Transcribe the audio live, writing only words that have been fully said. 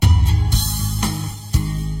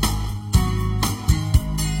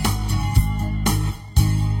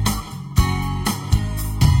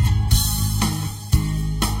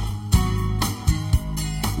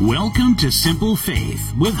Welcome to Simple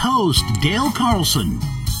Faith with host Dale Carlson,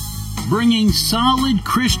 bringing solid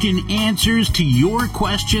Christian answers to your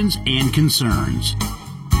questions and concerns.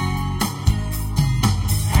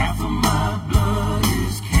 Half of my blood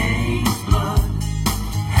is Cain's blood.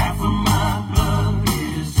 Half of my blood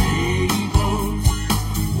is Abel's.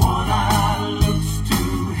 One eye looks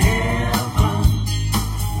to heaven.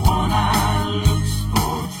 One eye looks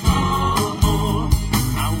for trouble.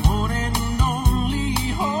 I want and only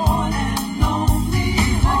hope.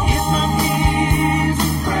 I hit my knees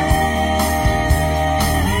and pray.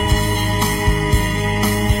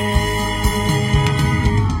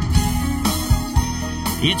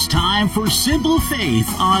 It's time for Simple Faith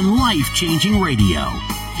on Life-Changing Radio.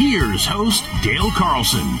 Here's host Dale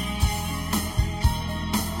Carlson.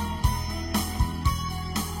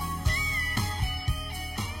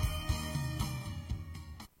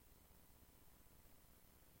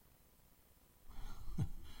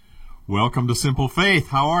 Welcome to Simple Faith.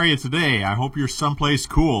 How are you today? I hope you're someplace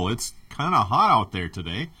cool. It's kind of hot out there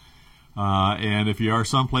today. And if you are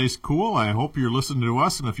someplace cool, I hope you're listening to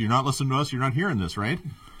us. And if you're not listening to us, you're not hearing this, right?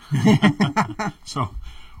 So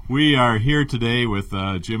we are here today with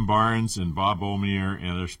Jim Barnes and Bob Omier.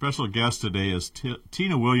 And our special guest today is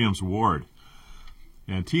Tina Williamsward.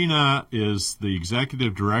 And Tina is the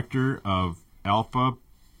executive director of Alpha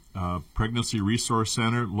Pregnancy Resource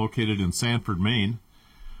Center located in Sanford, Maine.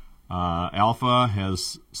 Alpha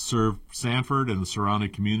has served Sanford and the surrounding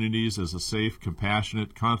communities as a safe,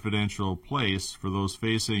 compassionate, confidential place for those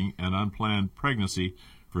facing an unplanned pregnancy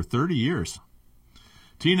for 30 years.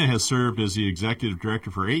 Tina has served as the executive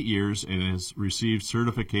director for 8 years and has received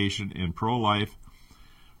certification in pro-life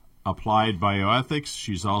applied bioethics.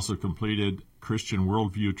 She's also completed Christian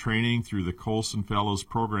worldview training through the Colson Fellows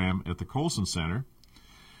program at the Colson Center.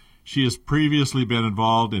 She has previously been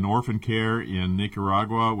involved in orphan care in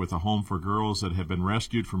Nicaragua with a home for girls that have been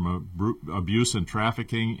rescued from abuse and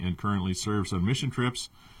trafficking, and currently serves on mission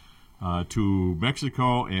trips to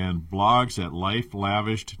Mexico and blogs at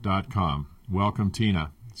lifelavished.com. Welcome,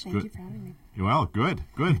 Tina. Thank you for having me. Well, good.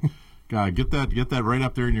 Get that right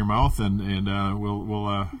up there in your mouth, and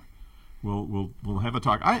we'll have a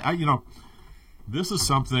talk. This is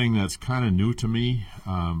something that's kind of new to me.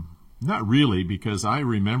 Not really, because I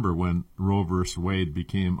remember when Roe versus Wade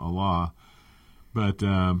became a law, but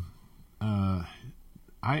I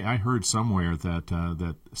heard somewhere that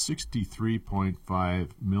 63.5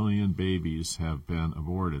 million babies have been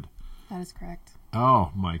aborted. That is correct.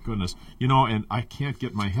 Oh my goodness! And I can't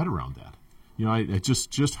get my head around that. I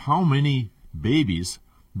just how many babies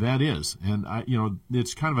that is, and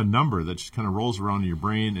it's kind of a number that just kind of rolls around in your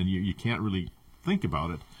brain, and you can't really think about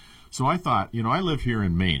it. So I thought, I live here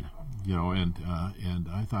in Maine. And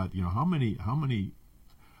I thought, how many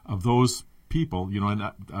of those people,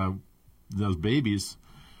 those babies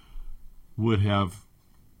would have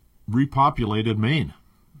repopulated Maine?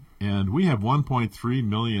 And we have 1.3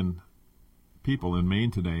 million people in Maine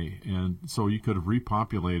today, and so you could have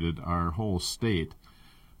repopulated our whole state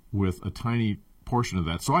with a tiny portion of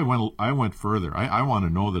that. So I went further. I want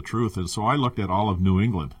to know the truth, and so I looked at all of New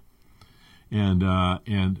England, and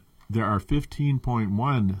there are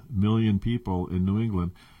 15.1 million people in New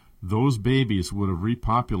England. Those babies would have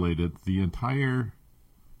repopulated the entire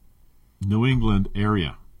New England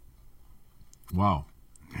area. Wow.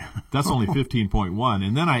 That's only 15.1.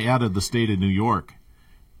 And then I added the state of New York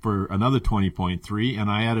for another 20.3, and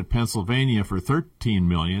I added Pennsylvania for 13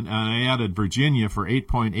 million, and I added Virginia for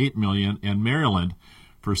 8.8 million, and Maryland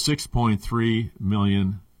for 6.3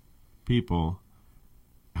 million people.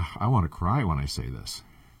 I want to cry when I say this.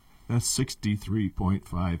 That's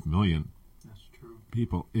 63.5 million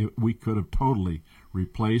people. We could have totally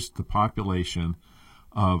replaced the population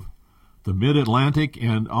of the Mid-Atlantic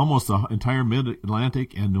and almost the entire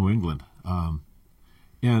Mid-Atlantic and New England.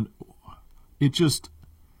 And it just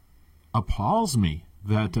appalls me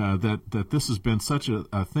that this has been such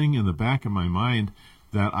a thing in the back of my mind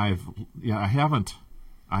that I haven't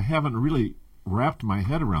really wrapped my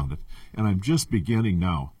head around it, and I'm just beginning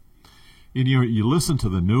now. And you listen to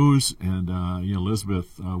the news, and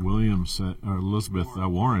Elizabeth Warren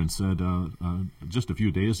said just a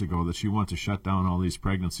few days ago that she wants to shut down all these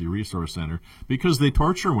pregnancy resource centers because they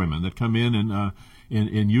torture women that come in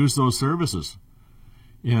and use those services.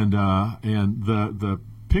 And the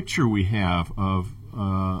picture we have of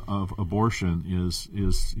abortion is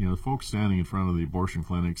folks standing in front of the abortion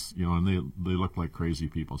clinics, and they look like crazy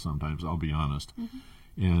people sometimes. I'll be honest. Mm-hmm.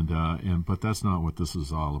 And but that's not what this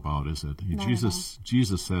is all about, is it? Not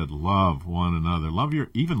Jesus said, love one another, love your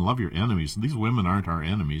enemies. These women aren't our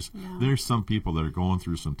enemies. No. There's some people that are going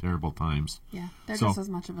through some terrible times. Yeah, they're So- just as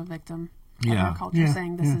much of a victim of Yeah. our culture, Yeah,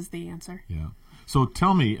 saying this yeah. is the answer. Yeah. So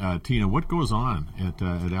tell me, Tina, what goes on at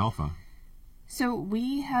Alpha? So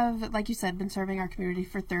we have, like you said, been serving our community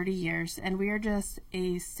for 30 years, and we are just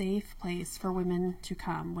a safe place for women to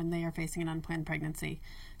come when they are facing an unplanned pregnancy.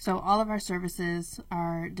 So all of our services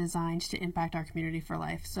are designed to impact our community for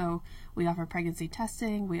life. So we offer pregnancy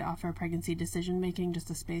testing, we offer pregnancy decision making, just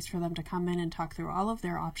a space for them to come in and talk through all of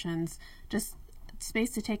their options, just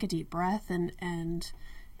space to take a deep breath and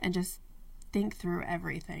just think through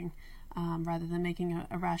everything, rather than making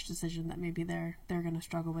a rash decision that maybe they're going to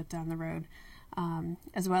struggle with down the road.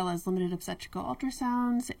 As well as limited obstetrical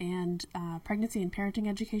ultrasounds and pregnancy and parenting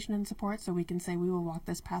education and support. So we can say we will walk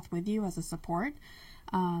this path with you as a support.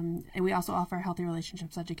 And we also offer healthy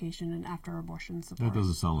relationships education and after abortion support. That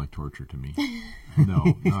doesn't sound like torture to me.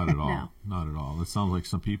 No, not at all. No. Not at all. It sounds like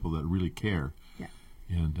some people that really care. Yeah.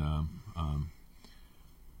 And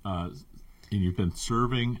you've been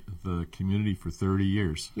serving the community for 30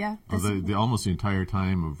 years. Yeah. The almost the entire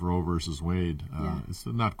time of Roe versus Wade. Yeah. It's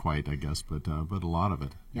not quite, I guess, but a lot of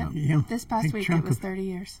it. Yeah. Yeah. This past Big week chunk it was of- 30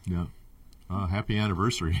 years. Yeah. Happy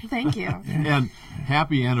anniversary. Thank you. And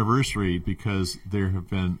happy anniversary because there have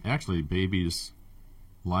been actually babies'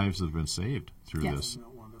 lives that have been saved through Yes. this.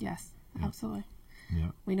 Yes, absolutely.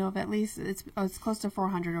 Yeah. We know of at least it's close to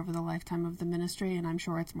 400 over the lifetime of the ministry, and I'm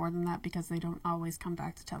sure it's more than that because they don't always come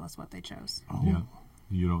back to tell us what they chose. Oh. Yeah.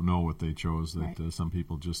 You don't know what they chose. That Right. some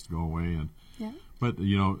people just go away and. Yeah. But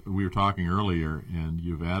we were talking earlier, and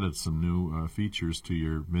you've added some new features to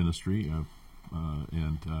your ministry, and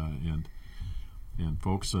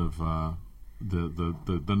folks of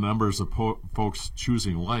the numbers of folks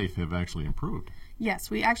choosing life have actually improved.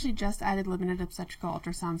 Yes, we actually just added limited obstetrical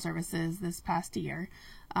ultrasound services this past year.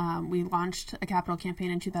 We launched a capital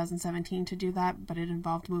campaign in 2017 to do that, but it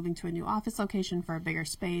involved moving to a new office location for a bigger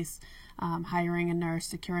space, hiring a nurse,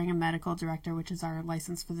 securing a medical director, which is our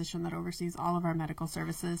licensed physician that oversees all of our medical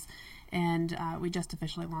services, and we just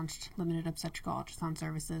officially launched limited obstetrical ultrasound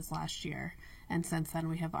services last year. And since then,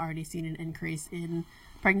 we have already seen an increase in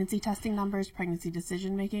pregnancy testing numbers, pregnancy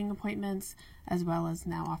decision-making appointments, as well as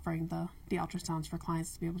now offering the ultrasounds for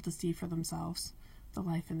clients to be able to see for themselves the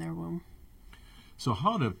life in their womb. So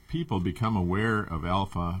how do people become aware of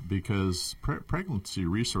Alpha? Because pregnancy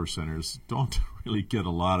resource centers don't really get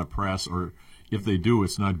a lot of press, or if they do,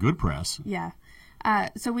 it's not good press. Yeah.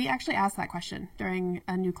 So we actually asked that question during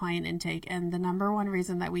a new client intake, and the number one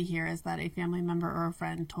reason that we hear is that a family member or a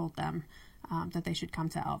friend told them that they should come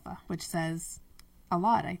to Alpha, which says a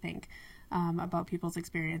lot, I think, about people's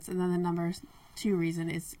experience. And then the number two reason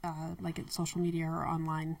is like it's social media or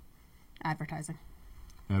online advertising.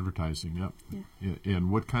 Advertising, yep. Yeah.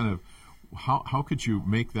 And what kind of, how could you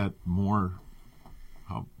make that more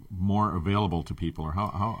available to people, or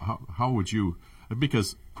how would you,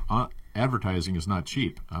 because advertising is not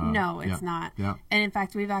cheap. No, it's not. Yeah. And in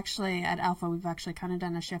fact, at Alpha, we've actually kind of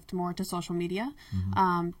done a shift more to social media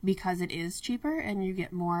because it is cheaper and you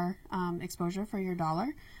get more exposure for your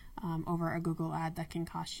dollar over a Google ad that can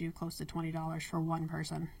cost you close to $20 for one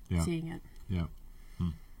person seeing it. Yeah.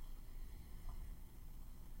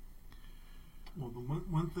 Well, the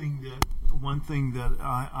one thing that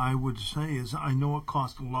I would say is I know it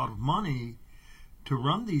costs a lot of money to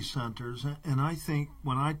run these centers, and I think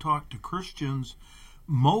when I talk to Christians,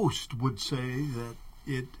 most would say that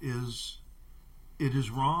it is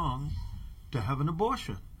wrong to have an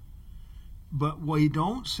abortion. But we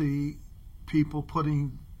don't see people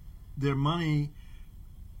putting their money,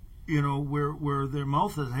 where their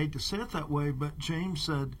mouth is. I hate to say it that way, but James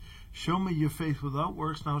said, "Show me your faith without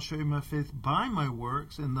works, and I'll show you my faith by my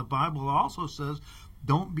works." And the Bible also says,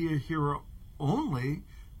 "Don't be a hearer only,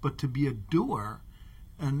 but to be a doer."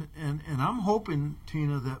 And I'm hoping,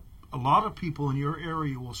 Tina, that a lot of people in your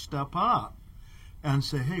area will step up and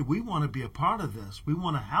say, "Hey, we want to be a part of this. We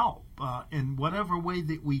want to help in whatever way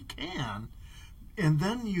that we can." And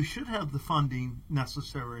then you should have the funding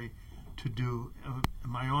necessary to do.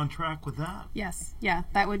 Am I on track with that? Yes, yeah,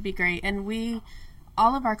 that would be great. And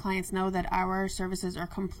all of our clients know that our services are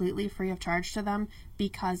completely free of charge to them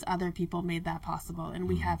because other people made that possible. And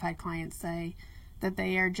we have had clients say that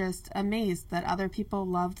they are just amazed that other people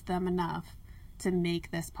loved them enough to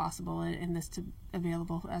make this possible and this to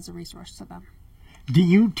available as a resource to them.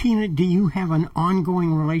 Tina, do you have an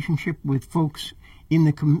ongoing relationship with folks in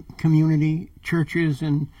the community, churches,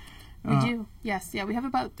 and... We do, yes. Yeah, we have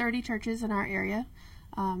about 30 churches in our area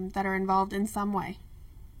that are involved in some way.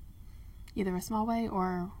 either a small way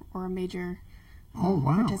or a major. Oh,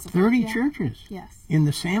 wow. 30 30 churches Yes. in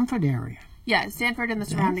the Sanford area. Yeah, Sanford and the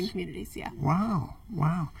surrounding communities, yeah. Wow,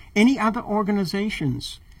 wow. Any other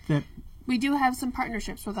organizations that... We do have some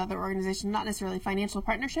partnerships with other organizations, not necessarily financial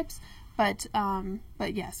partnerships, but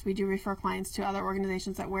yes, we do refer clients to other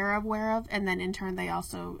organizations that we're aware of, and then in turn they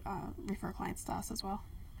also refer clients to us as well.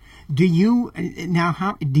 Do you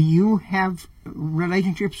have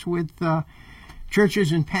relationships with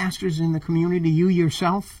churches and pastors in the community? You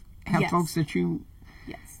yourself have Yes. folks that you...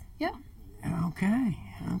 Yes. Yeah. Okay.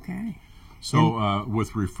 So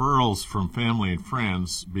with referrals from family and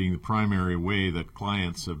friends being the primary way that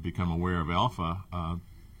clients have become aware of Alpha,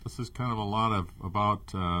 this is kind of a lot about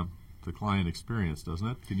the client experience, doesn't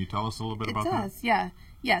it? Can you tell us a little bit about that? It does, yeah.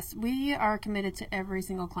 Yes, we are committed to every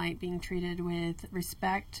single client being treated with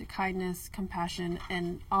respect, kindness, compassion,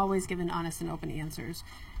 and always given honest and open answers.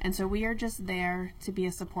 And so we are just there to be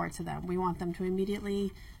a support to them. We want them to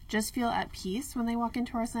immediately just feel at peace when they walk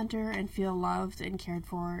into our center and feel loved and cared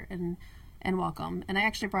for and welcome. And I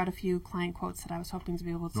actually brought a few client quotes that I was hoping to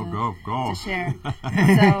be able to, Go. to share.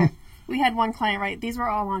 So we had one client, right? These were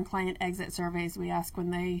all on client exit surveys. We ask when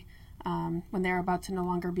they're about to no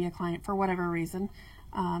longer be a client for whatever reason,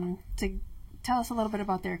 to tell us a little bit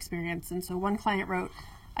about their experience. And so one client wrote,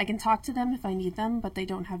 "I can talk to them if I need them, but they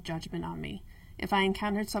don't have judgment on me. If I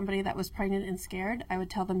encountered somebody that was pregnant and scared, I would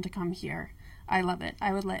tell them to come here. I love it.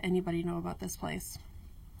 I would let anybody know about this place."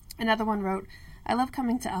 Another one wrote, "I love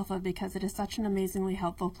coming to Alpha because it is such an amazingly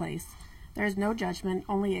helpful place. There is no judgment,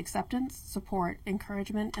 only acceptance, support,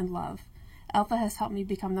 encouragement, and love. Alpha has helped me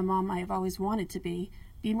become the mom I have always wanted to be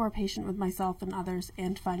more patient with myself and others,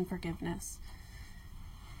 and find forgiveness."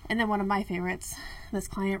 And then one of my favorites, this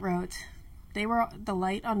client wrote, "They were the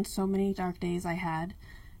light on so many dark days I had.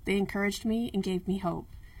 They encouraged me and gave me hope.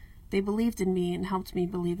 They believed in me and helped me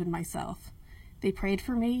believe in myself. They prayed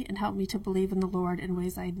for me and helped me to believe in the Lord in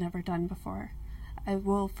ways I had never done before. I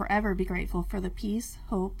will forever be grateful for the peace,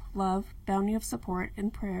 hope, love, bounty of support,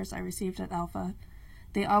 and prayers I received at Alpha.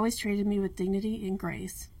 They always treated me with dignity and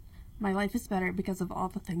grace. My life is better because of all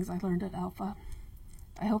the things I learned at Alpha.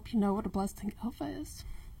 I hope you know what a blessing Alpha is."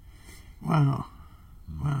 Wow.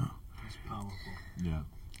 That's powerful. Yeah.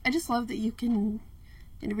 I just love that you can,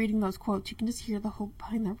 in reading those quotes, you can just hear the hope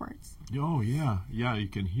behind their words. Oh, yeah. You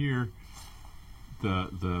can hear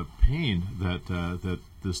the pain that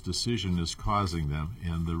this decision is causing them,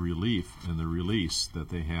 and the relief and the release that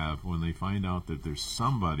they have when they find out that there's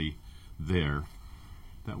somebody there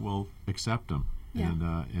that will accept them and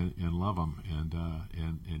love them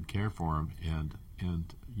and care for them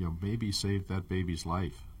and maybe save that baby's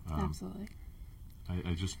life. Absolutely.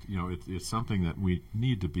 I just it's something that we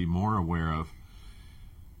need to be more aware of.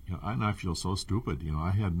 And I feel so stupid.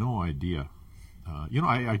 I had no idea.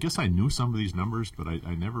 I guess I knew some of these numbers, but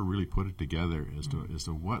I never really put it together as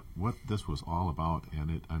to what this was all about,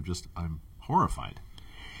 and I'm horrified.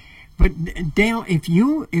 But Dale, if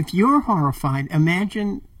you're horrified,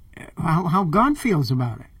 imagine how God feels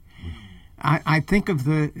about it. I think of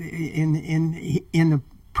in the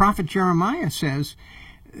prophet Jeremiah says,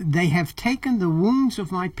 "They have taken the wounds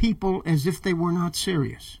of my people as if they were not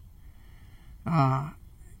serious."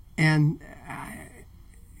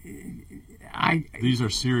 These are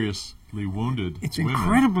seriously wounded. It's women,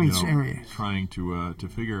 incredibly serious. Trying to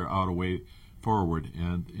figure out a way forward,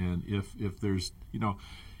 and if there's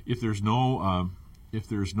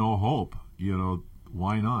no hope,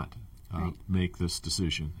 why not Right. make this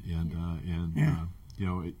decision?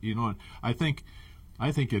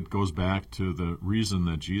 I think it goes back to the reason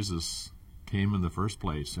that Jesus came in the first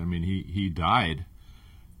place. I mean, he died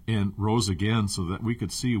and rose again so that we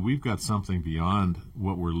could see we've got something beyond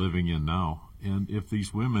what we're living in now. And if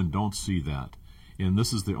these women don't see that, and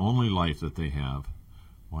this is the only life that they have,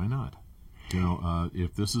 why not?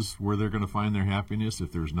 If this is where they're going to find their happiness,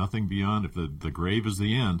 if there's nothing beyond, if the grave is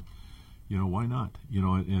the end, why not?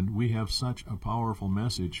 And we have such a powerful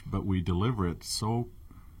message, but we deliver it so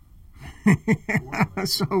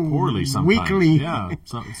so poorly sometimes. Weakly. Yeah,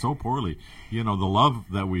 so poorly. The love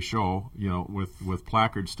that we show, with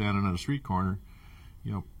placards standing on a street corner,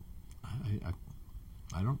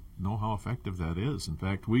 I don't know how effective that is. In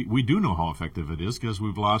fact, we do know how effective it is because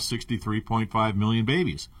we've lost 63.5 million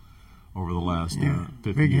babies over the last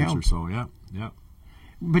 50 years help. or so. Yeah.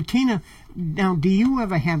 But Tina, now, do you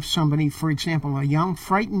ever have somebody, for example, a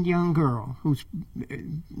frightened young girl who's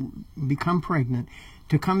become pregnant,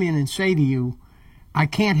 to come in and say to you, "I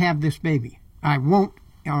can't have this baby. I won't,"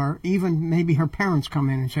 or even maybe her parents come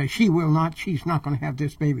in and say, she's not going to have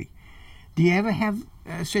this baby. Do you ever have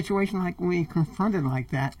a situation like we confronted like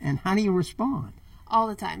that, and how do you respond? All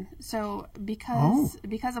the time. So because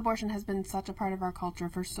abortion has been such a part of our culture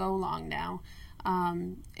for so long now,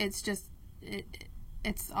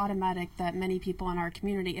 it's automatic that many people in our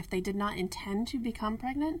community, if they did not intend to become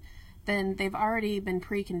pregnant, then they've already been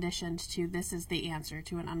preconditioned to, this is the answer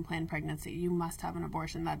to an unplanned pregnancy. You must have an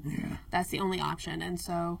abortion. That's the only option. And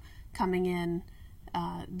so coming in,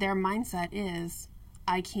 their mindset is,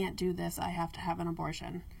 I can't do this. I have to have an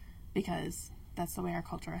abortion, because that's the way our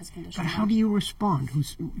culture has conditioned But how them. do you respond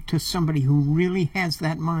to somebody who really has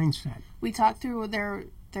that mindset? We talk through their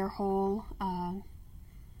whole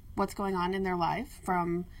what's going on in their life,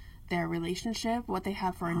 from their relationship, what they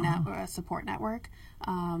have for a support network,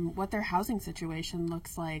 what their housing situation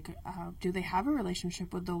looks like. Do they have a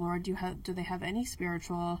relationship with the Lord? Do they have any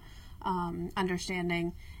spiritual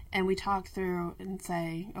understanding? And we talk through and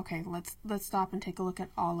say, okay, let's stop and take a look at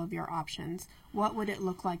all of your options. What would it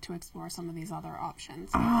look like to explore some of these other options?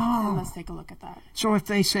 And let's take a look at that. So if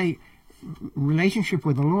they say relationship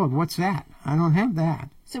with the Lord, what's that? I don't have that.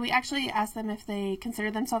 So we actually ask them if they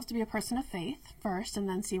consider themselves to be a person of faith first, and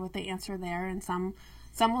then see what they answer there. And some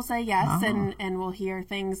will say yes, and we'll hear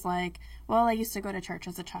things like, well, I used to go to church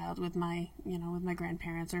as a child with my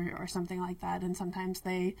grandparents or something like that. And sometimes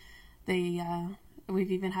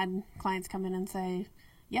we've even had clients come in and say,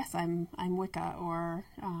 yes, I'm Wicca, or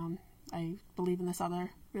I believe in this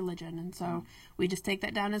other religion. And so we just take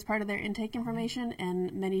that down as part of their intake information,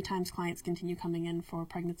 and many times clients continue coming in for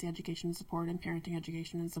pregnancy education support and parenting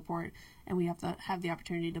education and support, and we have to have the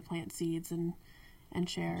opportunity to plant seeds and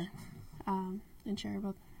share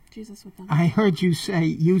about Jesus with them. I heard you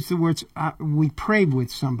use the words, we pray with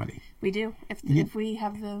somebody. We do. If we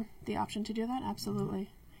have the option to do that, absolutely.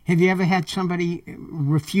 Have you ever had somebody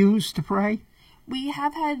refuse to pray? We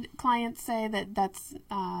have had clients say that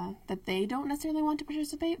they don't necessarily want to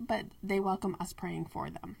participate, but they welcome us praying for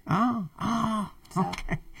them. So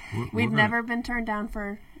Okay. we've never been turned down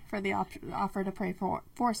for the offer to pray for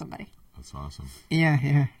somebody. That's awesome.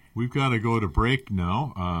 Yeah. We've got to go to break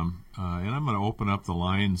now, and I'm going to open up the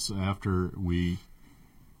lines after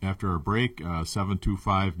our break,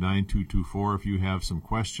 725-9224. If you have some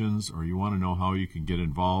questions or you want to know how you can get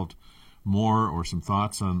involved more, or some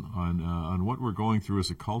thoughts on what we're going through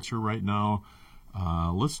as a culture right now,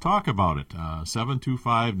 let's talk about it.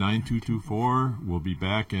 725-9224. We'll be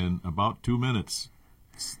back in about 2 minutes.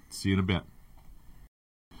 See you in a bit.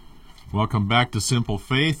 Welcome back to Simple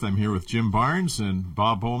Faith. I'm here with Jim Barnes and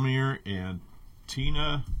Bob Homier and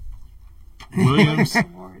Tina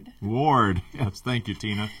Williamsward. Yes, thank you,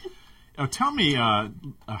 Tina. Now, tell me,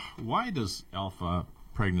 why does Alpha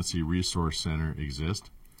Pregnancy Resource Center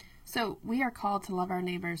exist? So we are called to love our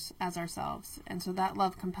neighbors as ourselves, and so that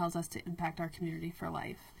love compels us to impact our community for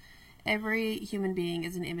life. Every human being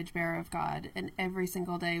is an image bearer of God, and every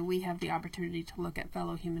single day we have the opportunity to look at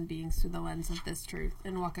fellow human beings through the lens of this truth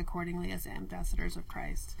and walk accordingly as ambassadors of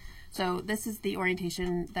Christ. So this is the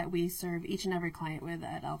orientation that we serve each and every client with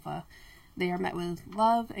at Alpha. They are met with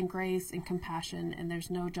love and grace and compassion, and there's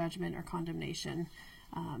no judgment or condemnation,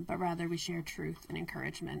 but rather we share truth and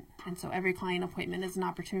encouragement. And so every client appointment is an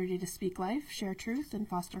opportunity to speak life, share truth, and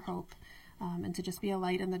foster hope, and to just be a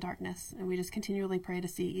light in the darkness. And we just continually pray to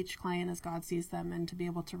see each client as God sees them, and to be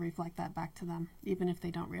able to reflect that back to them, even if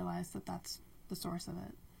they don't realize that that's the source of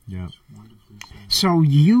it. Yeah. So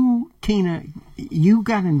you, Tina, you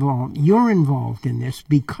got involved. You're involved in this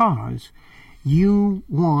because you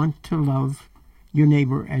want to love your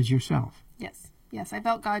neighbor as yourself. Yes. I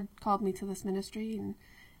felt God called me to this ministry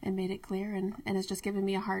and made it clear, and has just given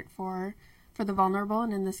me a heart for the vulnerable,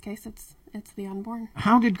 and in this case, it's the unborn.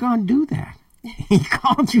 How did God do that? He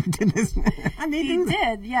called you to this. He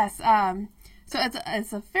did, yes. So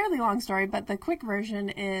it's a fairly long story, but the quick version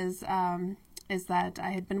is that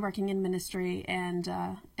I had been working in ministry, and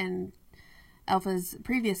Alpha's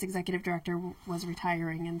previous executive director was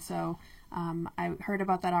retiring, and so I heard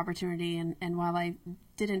about that opportunity, and while I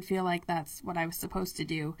didn't feel like that's what I was supposed to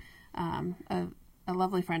do, a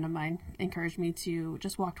lovely friend of mine encouraged me to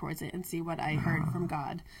just walk towards it and see what I heard from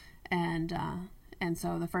God. And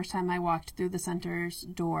so the first time I walked through the center's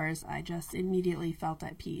doors, I just immediately felt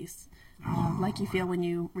at peace, like you feel when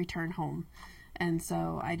you return home. And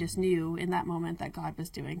so I just knew in that moment that God was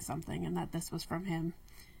doing something, and that this was from Him,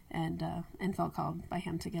 and felt called by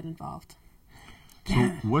Him to get involved. So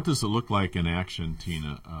what does it look like in action,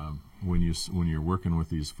 Tina, when you're working with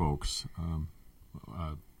these folks?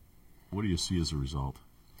 What do you see as a result?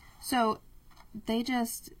 So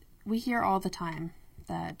we hear all the time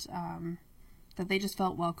that they just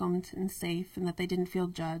felt welcomed and safe, and that they didn't feel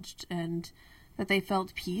judged, and that they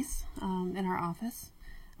felt peace in our office.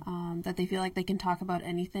 that they feel like they can talk about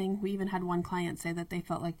anything. We even had one client say that they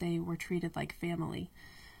felt like they were treated like family.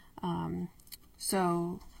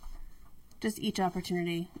 So just each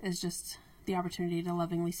opportunity is just the opportunity to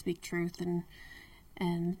lovingly speak truth and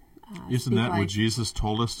isn't that life. what Jesus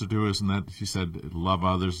told us to do? Isn't that he said, "Love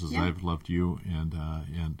others as Yeah. I've loved you"?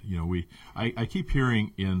 And you know, I keep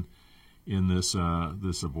hearing in this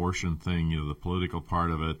this abortion thing, you know, the political part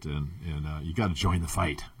of it, and you got to join the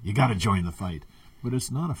fight. You got to join the fight. But it's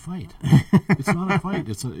not a fight. It's not a fight.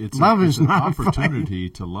 It's Love is an not a fight. opportunity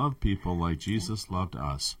to love people like Jesus loved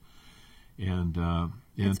us. And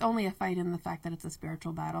It's only a fight in the fact that it's a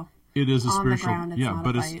spiritual battle. it is a on the spiritual, ground, it's not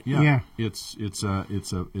but a it's fight. Yeah.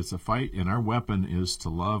 it's a fight, and our weapon is to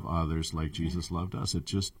love others like Jesus loved us. It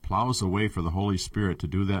just plows a way for the Holy Spirit to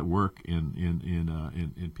do that work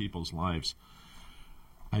in people's lives.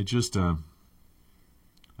 I just am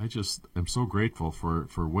so grateful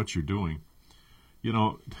for what you're doing. You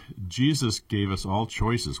know, Jesus gave us all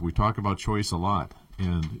choices. We talk about choice a lot,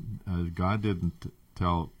 and God didn't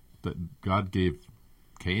tell that. God gave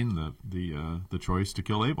Cain the choice to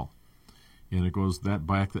kill Abel, and it goes that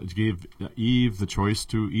back. That gave Eve the choice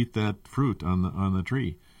to eat that fruit on the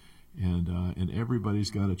tree, and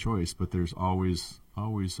everybody's got a choice, but there's always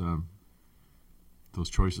those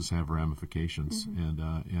choices have ramifications, and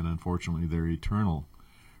unfortunately they're eternal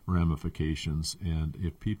ramifications. And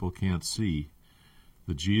if people can't see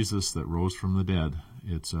the Jesus that rose from the dead,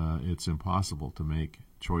 it's impossible to make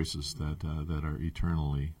choices that are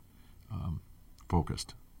eternally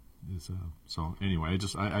focused. So anyway,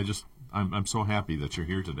 I'm so happy that you're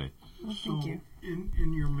here today. Well, thank you.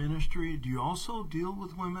 In your ministry, do you also deal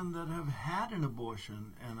with women that have had an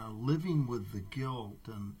abortion and are living with the guilt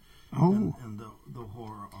and the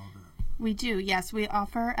horror of it? We do, yes. We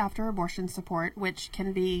offer after abortion support, which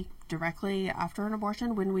can be directly after an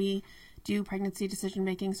abortion. When we do pregnancy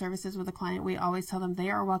decision-making services with a client, we always tell them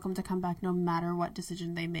they are welcome to come back no matter what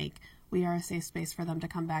decision they make. We are a safe space for them to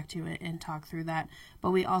come back to it and talk through that.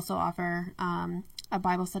 But we also offer a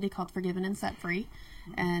Bible study called Forgiven and Set Free.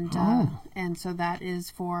 And so that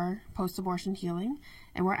is for post-abortion healing.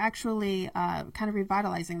 And we're actually kind of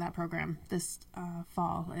revitalizing that program this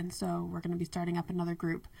fall. And so we're going to be starting up another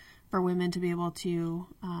group for women to be able to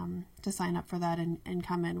sign up for that and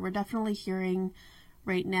come in. We're definitely hearing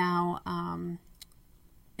right now an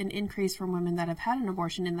increase from women that have had an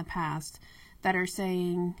abortion in the past that are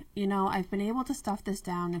saying, you know, I've been able to stuff this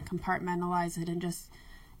down and compartmentalize it and just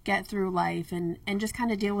get through life and just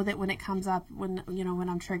kind of deal with it when it comes up, when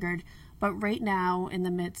I'm triggered. But right now, in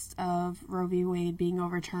the midst of Roe v. Wade being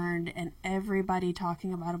overturned and everybody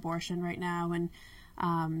talking about abortion right now, and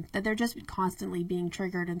that they're just constantly being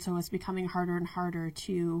triggered, and so it's becoming harder and harder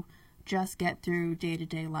to just get through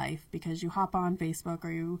day-to-day life, because you hop on Facebook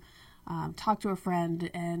or you talk to a friend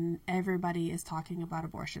and everybody is talking about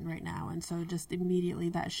abortion right now, and so just immediately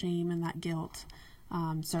that shame and that guilt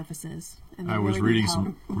surfaces. And I was reading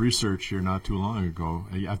some research here not too long ago.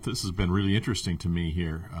 This has been really interesting to me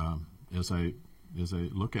here as I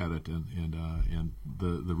look at it, and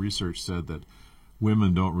the research said that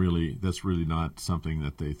women don't really. That's really not something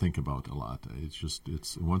that they think about a lot.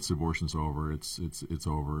 It's once abortion's over, it's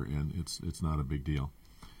over, and it's not a big deal.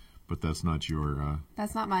 But that's not your.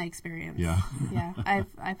 That's not my experience. Yeah. Yeah.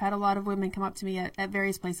 I've had a lot of women come up to me at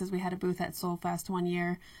various places. We had a booth at Soul Fest one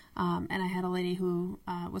year, and I had a lady who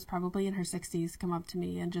was probably in her 60s come up to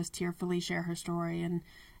me and just tearfully share her story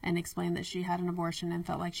and explain that she had an abortion and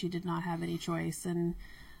felt like she did not have any choice. And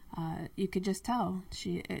you could just tell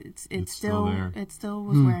it's still there. It still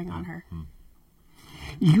was wearing on her.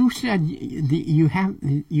 You said you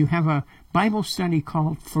have a Bible study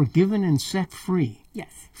called Forgiven and Set Free.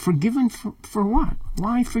 Yes. Forgiven for what?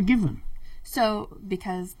 Why forgiven? So,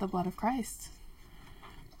 because the blood of Christ.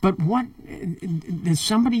 But what, does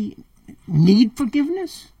somebody need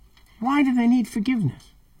forgiveness? Why do they need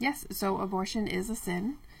forgiveness? Yes, so abortion is a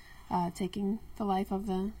sin. Taking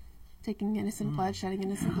innocent blood, shedding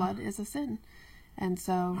innocent blood is a sin. And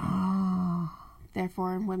so,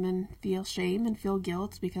 therefore, women feel shame and feel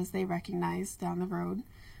guilt because they recognize down the road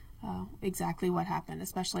exactly what happened,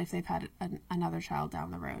 especially if they've had another child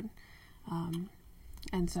down the road.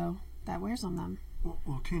 And so that wears on them.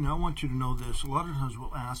 Well, Tina, I want you to know this. A lot of times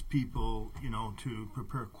we'll ask people, to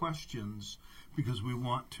prepare questions because we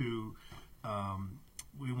want to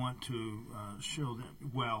show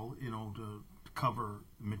them to cover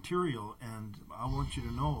material. And I want you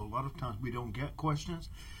to know, a lot of times we don't get questions.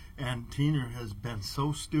 And Tina has been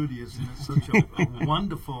so studious, and it's such a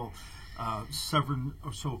wonderful 7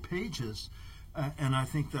 or so pages and I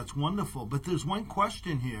think that's wonderful. But there's one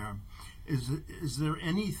question here. Is there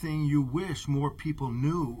anything you wish more people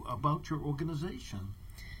knew about your organization?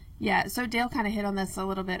 Yeah, so Dale kind of hit on this a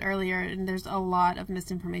little bit earlier, and there's a lot of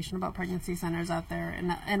misinformation about pregnancy centers out there,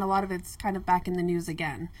 and a lot of it's kind of back in the news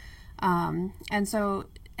again. And so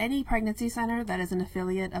any pregnancy center that is an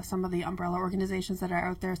affiliate of some of the umbrella organizations that are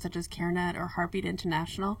out there, such as CareNet or Heartbeat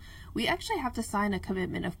International, we actually have to sign a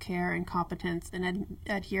commitment of care and competence and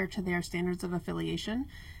adhere to their standards of affiliation.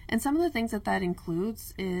 And some of the things that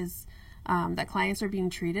includes is that clients are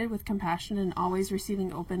being treated with compassion and always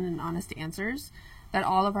receiving open and honest answers, that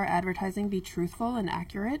all of our advertising be truthful and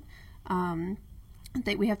accurate,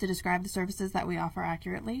 that we have to describe the services that we offer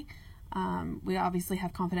accurately. We obviously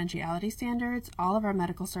have confidentiality standards. All of our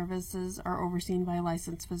medical services are overseen by a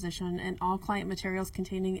licensed physician, and all client materials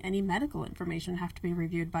containing any medical information have to be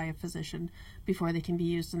reviewed by a physician before they can be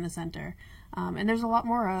used in the center. And there's a lot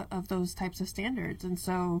more of those types of standards. And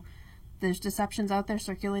so there's deceptions out there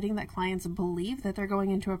circulating that clients believe that they're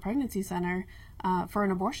going into a pregnancy center for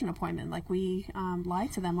an abortion appointment, like we lie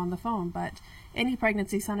to them on the phone. But any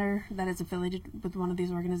pregnancy center that is affiliated with one of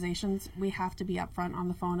these organizations, we have to be upfront on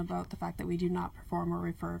the phone about the fact that we do not perform or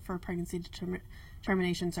refer for pregnancy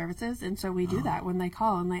termination services. And so we do that when they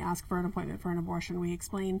call and they ask for an appointment for an abortion. We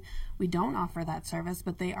explain we don't offer that service,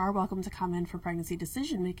 but they are welcome to come in for pregnancy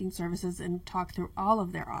decision-making services and talk through all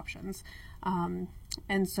of their options.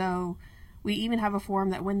 And so we even have a form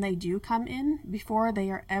that when they do come in, before they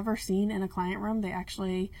are ever seen in a client room, they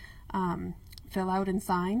actually fill out and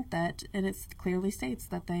sign that, and it clearly states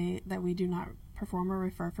that we do not perform or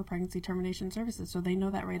refer for pregnancy termination services. So they know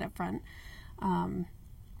that right up front.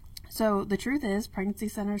 So the truth is, pregnancy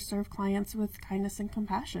centers serve clients with kindness and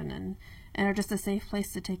compassion, and are just a safe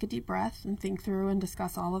place to take a deep breath and think through and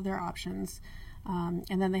discuss all of their options.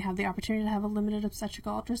 And then they have the opportunity to have a limited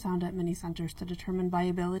obstetrical ultrasound at many centers to determine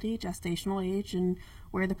viability, gestational age, and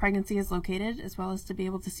where the pregnancy is located, as well as to be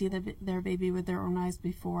able to see their baby with their own eyes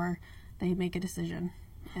before they make a decision.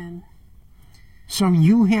 And so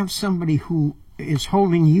you have somebody who is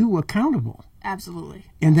holding you accountable. Absolutely.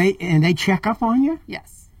 And they check up on you?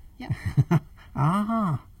 Yes. Yeah.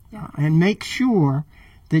 Yeah. And make sure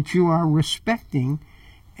that you are respecting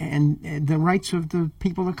and the rights of the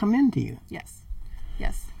people that come into you. Yes.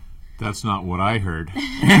 Yes. That's not what I heard.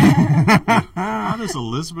 How does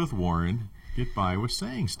Elizabeth Warren get by with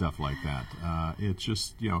saying stuff like that? It's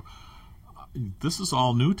just, this is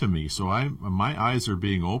all new to me. So my eyes are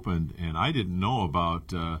being opened, and I didn't know about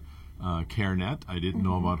CareNet. I didn't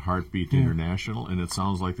know about Heartbeat International, and it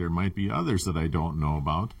sounds like there might be others that I don't know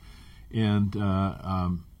about. And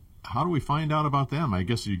how do we find out about them? I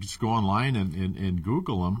guess you just go online and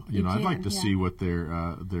Google them. I'd like to see what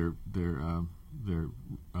their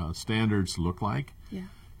standards look like. Yeah.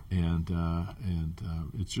 And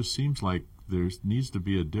it just seems like there needs to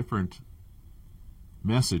be a different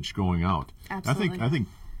message going out. Absolutely. I think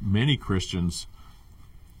many Christians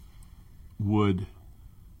would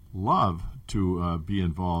love to be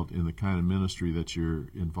involved in the kind of ministry that you're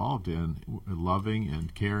involved in, loving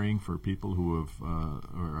and caring for people who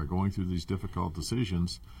are going through these difficult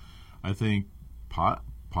decisions. I think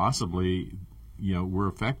possibly, we're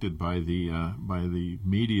affected by the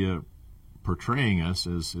media portraying us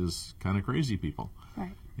as kind of crazy people.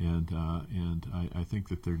 Right. And I think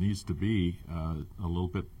that there needs to be a little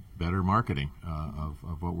bit better marketing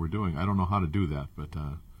of what we're doing. I don't know how to do that, but.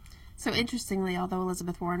 So interestingly, although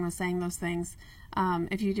Elizabeth Warren was saying those things,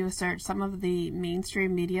 if you do a search, some of the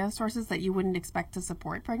mainstream media sources that you wouldn't expect to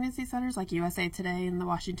support pregnancy centers, like USA Today and the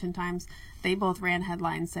Washington Times, they both ran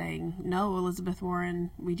headlines saying, "No, Elizabeth Warren,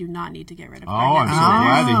 we do not need to get rid of pregnancy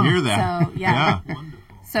I'm so glad to hear that. So, yeah. Wonderful.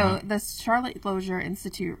 So the Charlotte Lozier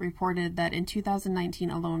Institute reported that in 2019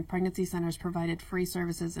 alone, pregnancy centers provided free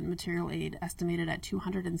services and material aid estimated at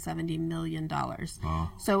 $270 million.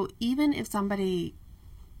 So even if somebody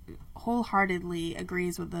wholeheartedly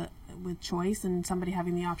agrees with choice and somebody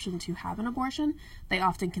having the option to have an abortion, they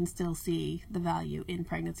often can still see the value in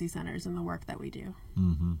pregnancy centers and the work that we do.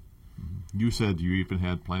 Mm-hmm. Mm-hmm. You said you even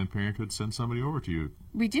had Planned Parenthood send somebody over to you.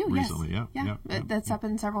 We do, recently. yes. Yeah. That's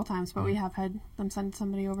happened several times, but we have had them send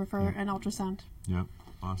somebody over for an ultrasound. Yeah,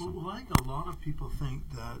 awesome. Well, like a lot of people think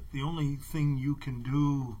that the only thing you can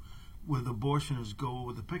do with abortion is go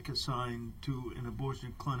with a picket sign to an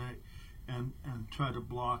abortion clinic and try to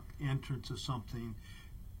block entrance or something.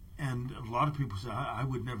 And a lot of people say, I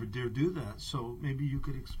would never dare do that. So maybe you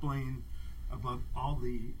could explain about all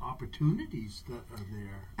the opportunities that are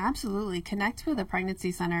there. Absolutely. Connect with a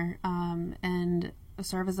pregnancy center and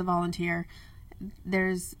serve as a volunteer.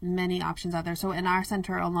 There's many options out there. So in our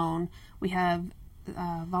center alone, we have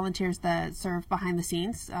volunteers that serve behind the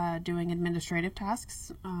scenes, doing administrative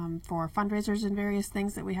tasks for fundraisers and various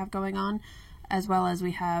things that we have going on, as well as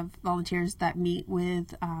we have volunteers that meet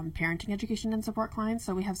with parenting education and support clients.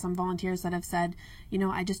 So we have some volunteers that have said,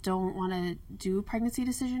 I just don't want to do pregnancy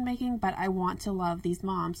decision making, but I want to love these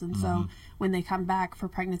moms. And so when they come back for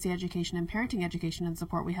pregnancy education and parenting education and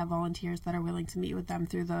support, we have volunteers that are willing to meet with them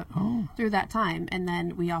through that time. And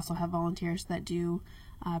then we also have volunteers that do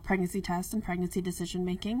pregnancy tests and pregnancy decision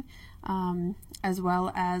making, as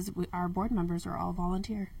well as our board members are all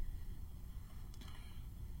volunteer.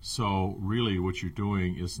 So really what you're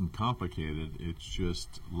doing isn't complicated. It's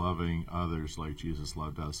just loving others like Jesus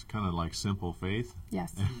loved us. Kind of like simple faith.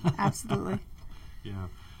 Yes, absolutely. Yeah.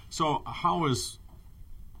 So how has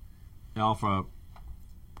Alpha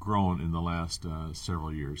grown in the last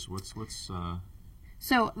several years?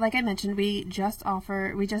 So, like I mentioned, we just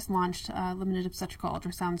launched limited obstetrical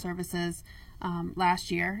ultrasound services last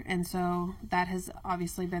year, and so that has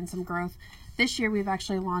obviously been some growth. This year, we've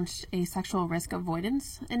actually launched a sexual risk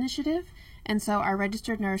avoidance initiative, and so our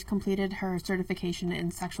registered nurse completed her certification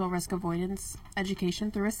in sexual risk avoidance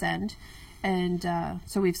education through Ascend, and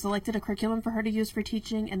so we've selected a curriculum for her to use for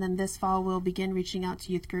teaching, and then this fall we'll begin reaching out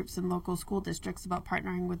to youth groups and local school districts about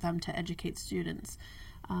partnering with them to educate students.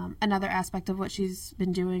 Another aspect of what she's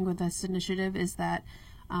been doing with this initiative is that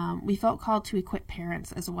we felt called to equip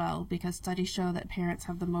parents as well, because studies show that parents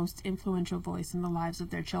have the most influential voice in the lives of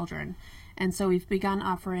their children. And so we've begun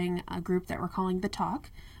offering a group that we're calling The Talk,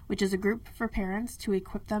 which is a group for parents to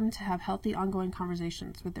equip them to have healthy ongoing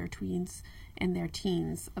conversations with their tweens and their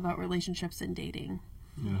teens about relationships and dating.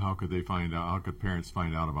 And how could they find out? How could parents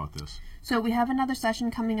find out about this? So we have another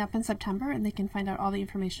session coming up in September, and they can find out all the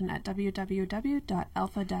information at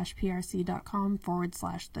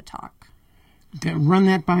www.alpha-prc.com/the talk. Run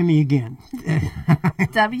that by me again.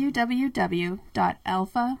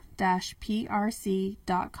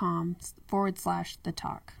 www.alpha-prc.com/the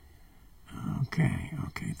talk. Okay,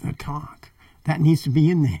 the talk. That needs to be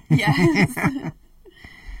in there. Yes.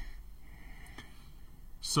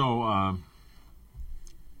 So,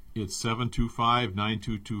 it's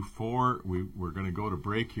 725-9224. We're going to go to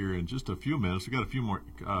break here in just a few minutes. We've got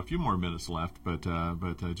a few more minutes left, but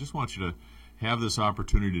I just want you to have this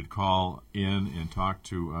opportunity to call in and talk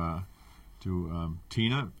to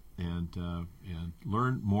Tina and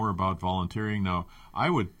learn more about volunteering. Now, I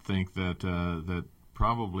would think that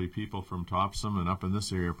probably people from Topsom and up in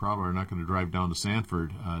this area probably are not going to drive down to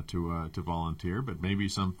Sanford to volunteer, but maybe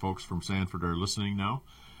some folks from Sanford are listening now.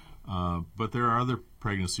 But there are other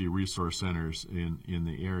pregnancy resource centers in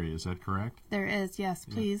the area. Is that correct? There is, yes.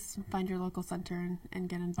 Please find your local center and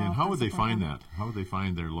get involved. And how would they find that? How would they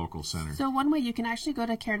find their local center? So one way, you can actually go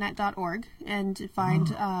to carenet.org and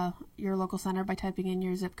find your local center by typing in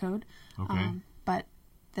your zip code. Okay. But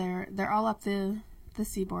they're all up the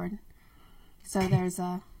seaboard. So there's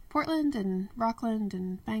Portland and Rockland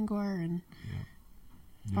and Bangor and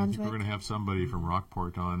I think we're going to have somebody from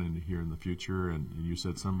Rockport on here in the future, and you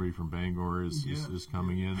said somebody from Bangor is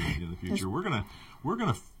coming in the future. We're going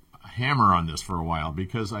to hammer on this for a while,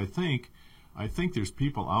 because I think there's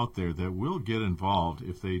people out there that will get involved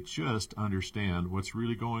if they just understand what's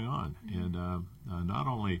really going on, and not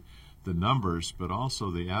only the numbers but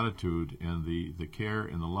also the attitude and the care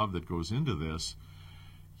and the love that goes into this.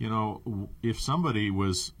 If somebody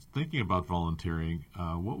was thinking about volunteering,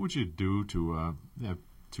 what would you do to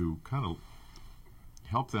kind of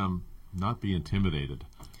help them not be intimidated,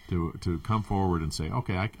 to come forward and say,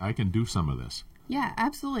 okay, I can do some of this? Yeah,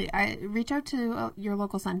 absolutely. I reach out to your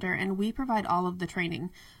local center, and we provide all of the training.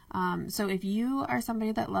 So if you are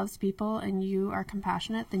somebody that loves people and you are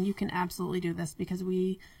compassionate, then you can absolutely do this, because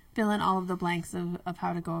we fill in all of the blanks of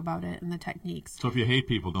how to go about it and the techniques. So if you hate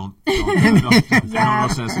people, don't no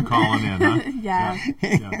sense in calling in, huh? Yeah.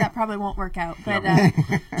 That probably won't work out. But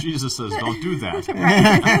Jesus says, don't do that.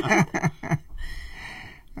 Right.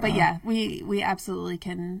 But yeah, we absolutely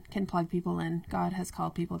can plug people in. God has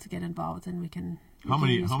called people to get involved, and we can. How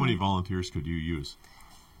many volunteers could you use?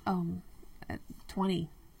 20.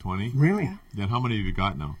 20? Really? Yeah. Then how many have you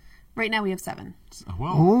got now? Right now we have 7.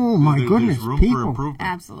 Well, oh my goodness, there's room people. for improvement.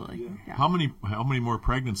 Absolutely. Yeah. How many more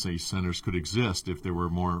pregnancy centers could exist if there were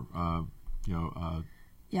more?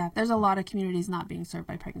 Yeah, there's a lot of communities not being served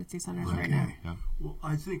by pregnancy centers right now. Yeah. Well,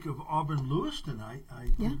 I think of Auburn Lewiston. I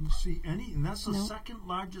didn't see any, and that's the second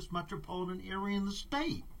largest metropolitan area in the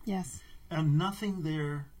state. Yes. And nothing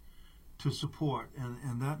there to support,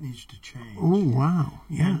 and that needs to change. Oh, wow.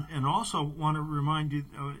 Yeah. And also want to remind you,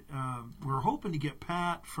 we're hoping to get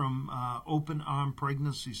Pat from Open Arm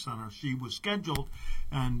Pregnancy Center. She was scheduled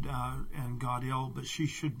and got ill, but she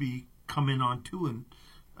should be come in on 2 in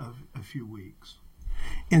a few weeks.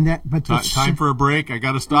 And that, but Time for a break. I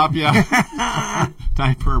got to stop you.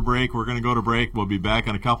 Time for a break. We're going to go to break. We'll be back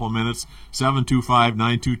in a couple of minutes.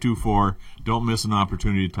 725-9224. Don't miss an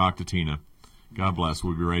opportunity to talk to Tina. God bless.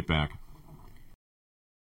 We'll be right back.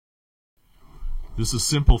 This is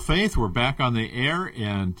Simple Faith. We're back on the air,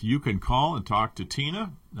 and you can call and talk to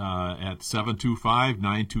Tina at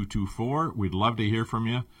 725-9224. We'd love to hear from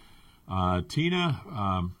you.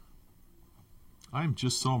 Tina, I'm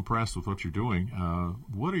just so impressed with what you're doing.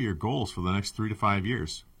 What are your goals for the next 3 to 5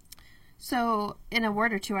 years? So in a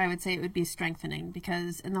word or two, I would say it would be strengthening,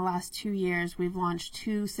 because in the last 2 years, we've launched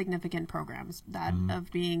 2 significant programs, that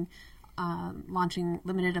of being launching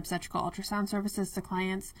limited obstetrical ultrasound services to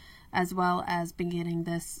clients, as well as beginning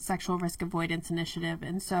this sexual risk avoidance initiative.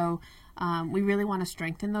 And so we really want to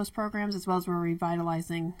strengthen those programs, as well as we're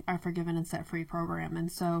revitalizing our Forgiven and Set Free program.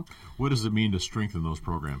 And so what does it mean to strengthen those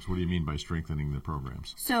programs? What do you mean by strengthening the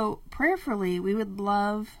programs? So prayerfully, we would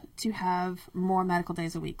love to have more medical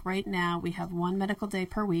days a week. Right now, we have 1 medical day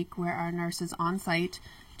per week where our nurses on site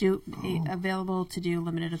available to do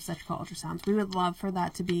limited obstetrical ultrasounds. We would love for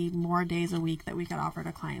that to be more days a week that we could offer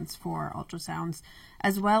to clients for ultrasounds,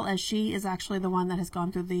 as well as she is actually the one that has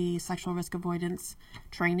gone through the sexual risk avoidance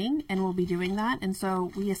training and will be doing that. And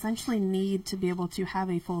so we essentially need to be able to have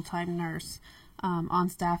a full-time nurse on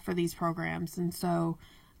staff for these programs. And so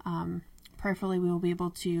prayerfully, we will be able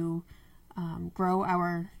to grow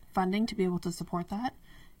our funding to be able to support that.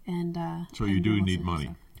 And so you do need money.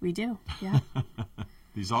 So. We do, yeah.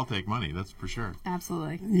 These all take money, that's for sure.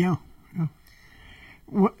 Absolutely. Yeah.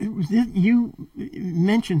 You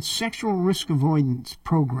mentioned sexual risk avoidance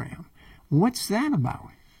program. What's that about?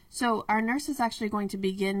 So our nurse is actually going to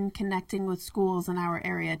begin connecting with schools in our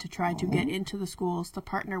area to try to get into the schools, to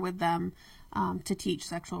partner with them to teach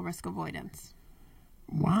sexual risk avoidance.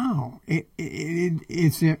 Wow.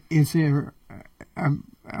 Is there a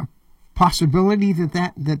possibility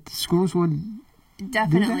that the schools would...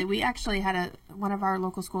 Definitely. We actually had one of our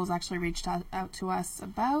local schools actually reached out to us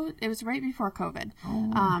it was right before COVID,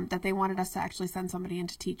 that they wanted us to actually send somebody in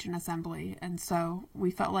to teach an assembly. And so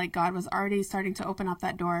we felt like God was already starting to open up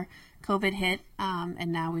that door. COVID hit,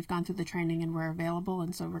 and now we've gone through the training and we're available.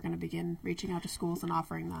 And so we're going to begin reaching out to schools and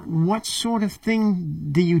offering that. What sort of thing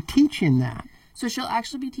do you teach in that? So she'll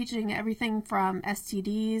actually be teaching everything from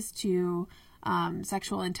STDs to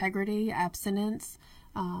sexual integrity, abstinence,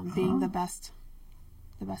 being the best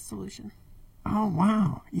solution. Oh,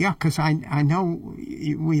 wow. Yeah, because I know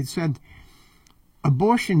we had said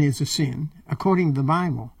abortion is a sin, according to the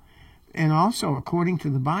Bible. And also, according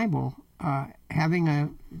to the Bible, having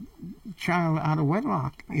a child out of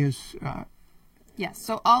wedlock is... Yes,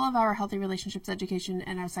 so all of our healthy relationships education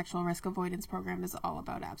and our sexual risk avoidance program is all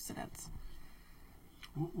about abstinence.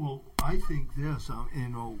 Well, I think this,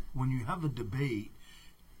 when you have a debate,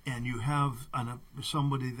 and you have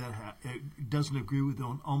somebody that doesn't agree with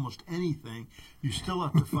on almost anything, you still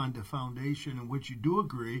have to find a foundation in which you do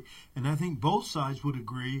agree. And I think both sides would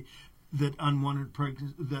agree that unwanted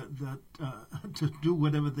pregnancy, to do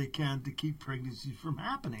whatever they can to keep pregnancies from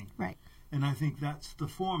happening. Right. And I think that's the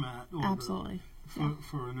format. Absolutely.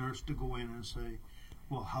 For a nurse to go in and say,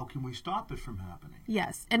 well, how can we stop it from happening?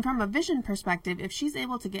 Yes. And from a vision perspective, if she's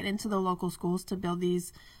able to get into the local schools to build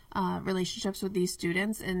these relationships with these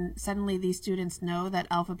students, and suddenly these students know that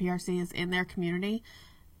Alpha PRC is in their community,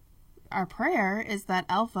 our prayer is that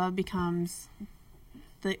Alpha becomes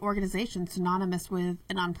the organization synonymous with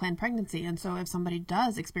an unplanned pregnancy. And so if somebody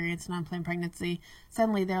does experience an unplanned pregnancy,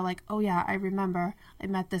 suddenly they're like, oh yeah, I remember, I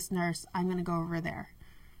met this nurse, I'm going to go over there.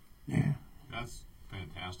 Yeah. That's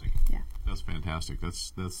fantastic. Yeah. That's fantastic.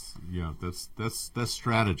 That's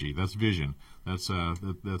strategy. That's vision.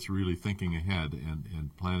 That's really thinking ahead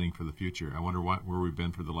and planning for the future. I wonder where we've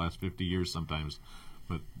been for the last 50 years sometimes,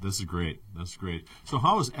 but this is great. That's great. So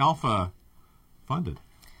how is Alpha funded?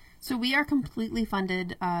 So we are completely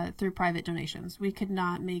funded through private donations. We could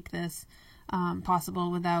not make this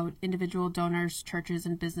possible without individual donors, churches,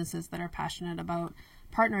 and businesses that are passionate about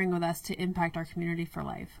partnering with us to impact our community for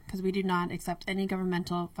life, because we do not accept any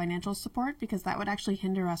governmental financial support, because that would actually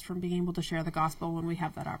hinder us from being able to share the gospel when we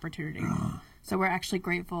have that opportunity. So we're actually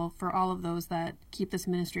grateful for all of those that keep this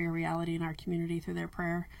ministry a reality in our community through their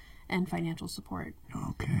prayer and financial support.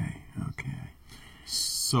 Okay.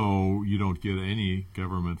 So you don't get any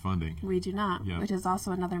government funding? We do not, Yeah. which is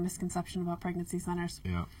also another misconception about pregnancy centers.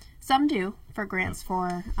 Yeah. Some do for grants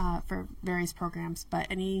for various programs, but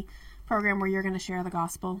any program where you're going to share the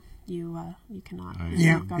gospel, you cannot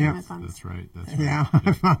receive government funds. That's right.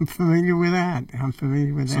 I'm familiar with that.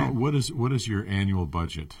 So what is your annual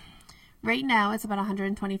budget? Right now, it's about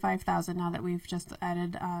 125,000 now that we've just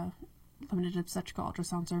added limited obstetrical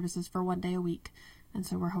ultrasound services for 1 day a week. And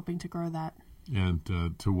so we're hoping to grow that. And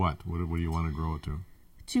to what? What do you want to grow it to?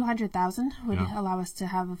 200,000 would allow us to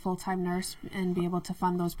have a full-time nurse and be able to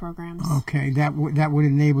fund those programs. Okay, that would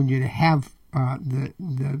enable you to have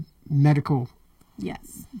the medical,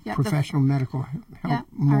 yes, professional medical help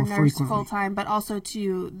more our nurse frequently. full-time, but also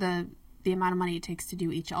to the amount of money it takes to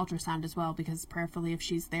do each ultrasound as well, because prayerfully, if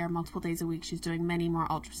she's there multiple days a week, she's doing many more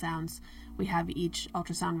ultrasounds. We have each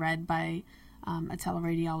ultrasound read by a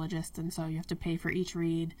teleradiologist, and so you have to pay for each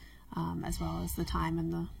read, as well as the time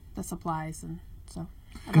and the supplies, and so.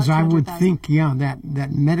 Because I would think, that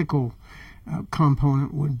medical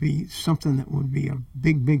component would be something that would be a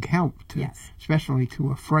big help to, especially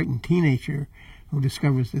to a frightened teenager who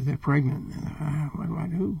discovers that they're pregnant. What do I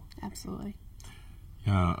do? Absolutely.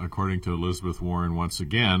 According to Elizabeth Warren, once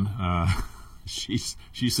again,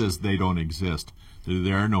 she says they don't exist.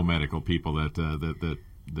 There are no medical people that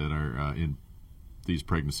are in these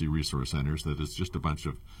pregnancy resource centers. That it's just a bunch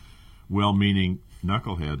of well-meaning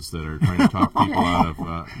knuckleheads that are trying to talk people out of,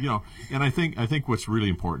 And I think what's really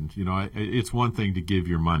important, it's one thing to give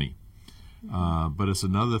your money, but it's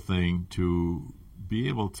another thing to be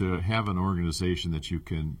able to have an organization that you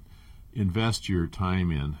can invest your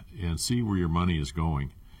time in and see where your money is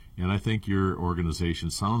going. And I think your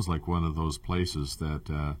organization sounds like one of those places that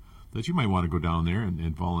you might want to go down there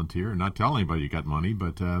and volunteer and not tell anybody you got money,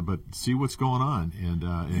 but see what's going on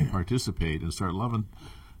and participate and start loving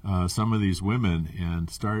some of these women and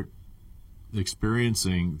start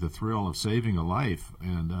experiencing the thrill of saving a life,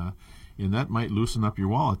 and that might loosen up your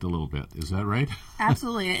wallet a little bit. Is that right?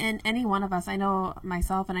 Absolutely. And any one of us, I know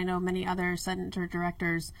myself and I know many other center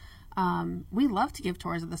directors, we love to give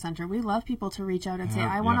tours of the center. We love people to reach out and say,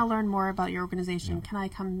 I want to learn more about your organization. Can I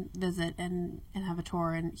come visit and have a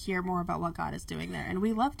tour and hear more about what God is doing there? And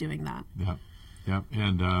we love doing that. Yeah. Yeah,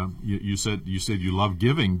 and you said you love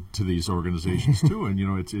giving to these organizations too, and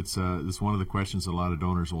it's one of the questions a lot of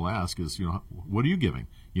donors will ask is what are you giving?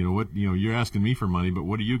 You're asking me for money, but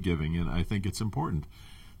what are you giving? And I think it's important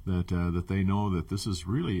that they know that this is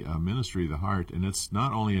really a ministry of the heart, and it's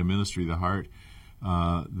not only a ministry of the heart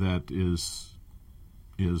that is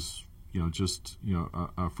just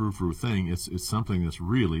a frou-frou thing. It's something that's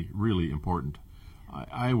really, really important.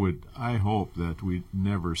 I hope that we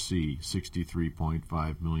never see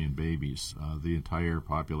 63.5 million babies, the entire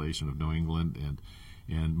population of New England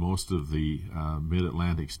and most of the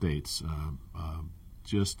mid-Atlantic states,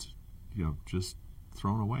 just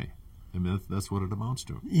thrown away. I mean, that's what it amounts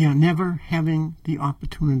to. Yeah, never having the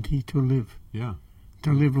opportunity to live. Yeah.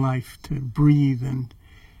 To live life, to breathe and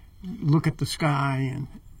look at the sky.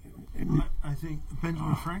 And I think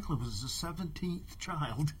Benjamin Franklin was the 17th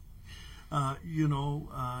child.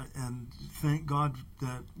 And thank God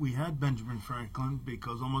that we had Benjamin Franklin,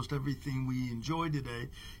 because almost everything we enjoy today,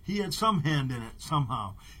 he had some hand in it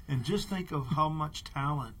somehow. And just think of how much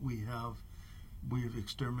talent we've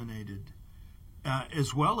exterminated.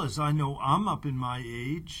 As well as I know I'm up in my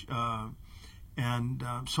age, and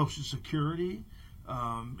Social Security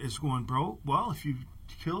is going broke. Well, if you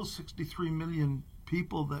kill 63 million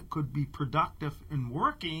people that could be productive and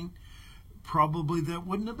working, probably that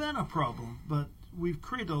wouldn't have been a problem, but we've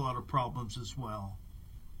created a lot of problems as well.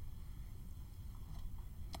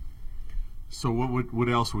 So what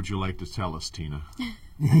else would you like to tell us, Tina?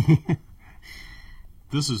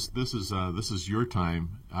 This is your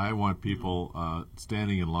time. I want people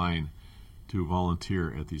standing in line to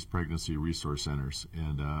volunteer at these pregnancy resource centers,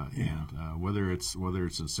 and whether it's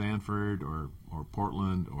in Sanford or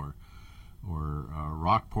Portland or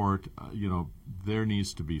Rockport, there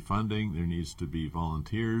needs to be funding. There needs to be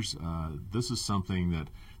volunteers. This is something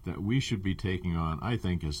that we should be taking on, I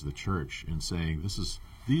think, as the church, and saying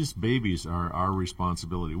these babies are our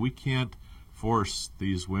responsibility. We can't force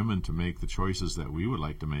these women to make the choices that we would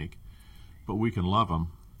like to make, but we can love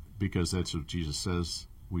them because that's what Jesus says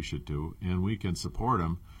we should do, and we can support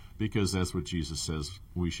them because that's what Jesus says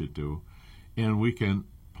we should do, and we can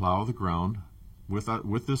plow the ground with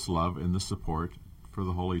this love and the support for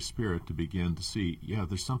the Holy Spirit to begin to see,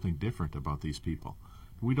 there's something different about these people.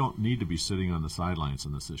 We don't need to be sitting on the sidelines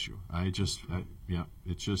on this issue. It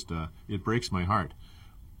breaks my heart,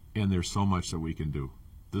 and there's so much that we can do.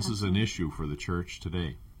 This is an issue for the church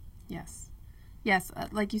today. Yes. Yes,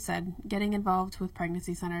 like you said, getting involved with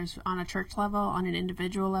pregnancy centers on a church level, on an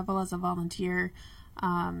individual level as a volunteer,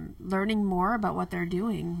 learning more about what they're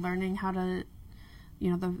doing, learning how to,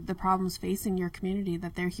 the problems facing your community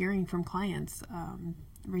that they're hearing from clients,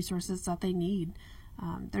 resources that they need.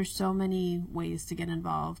 There's so many ways to get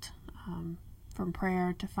involved from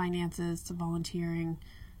prayer to finances to volunteering.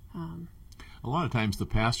 A lot of times the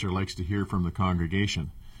pastor likes to hear from the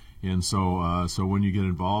congregation, and so when you get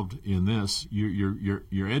involved in this,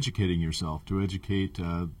 you're educating yourself to educate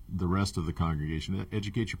the rest of the congregation,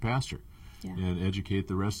 educate your pastor, and educate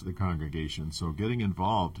the rest of the congregation. So getting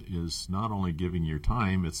involved is not only giving your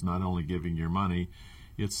time, it's not only giving your money,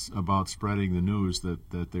 it's about spreading the news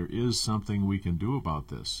that there is something we can do about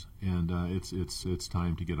this, and it's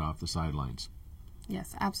time to get off the sidelines.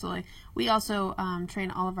 Yes, absolutely. We also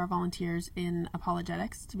train all of our volunteers in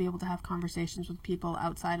apologetics to be able to have conversations with people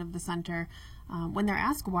outside of the center when they're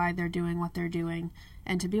asked why they're doing what they're doing,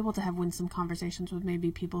 and to be able to have winsome conversations with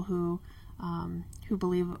maybe people who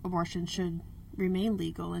believe abortion should remain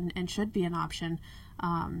legal and should be an option.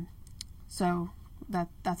 So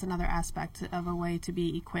that's another aspect of a way to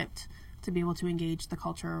be equipped to be able to engage the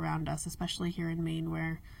culture around us, especially here in Maine,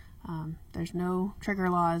 where there's no trigger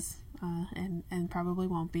laws and probably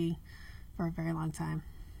won't be for a very long time.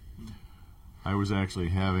 I was actually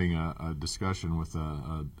having a discussion with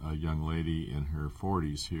a young lady in her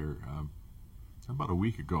 40s here about a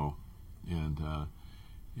week ago, and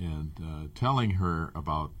telling her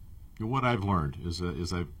about what I've learned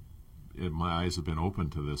my eyes have been open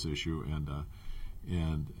to this issue,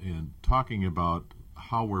 and talking about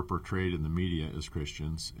how we're portrayed in the media as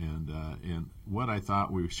Christians, and what I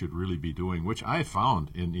thought we should really be doing, which I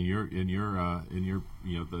found in your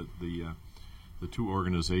the two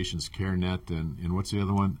organizations, CareNet and what's the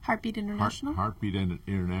other one? Heartbeat International. Heartbeat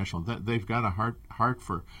International. They've got a heart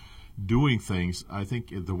for doing things, I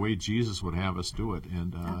think, the way Jesus would have us do it.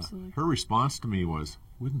 And her response to me was,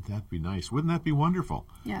 "Wouldn't that be nice? Wouldn't that be wonderful?"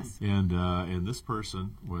 Yes. And this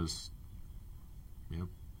person was,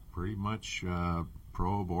 pretty much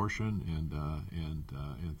pro-abortion,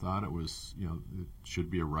 and thought it was, it should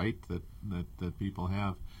be a right that people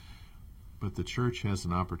have. But the church has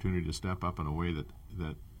an opportunity to step up in a way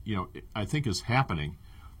that I think is happening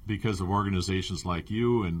because of organizations like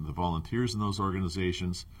you and the volunteers in those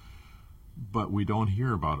organizations. But we don't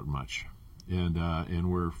hear about it much, and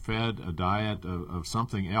we're fed a diet of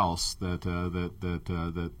something else that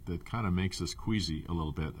kind of makes us queasy a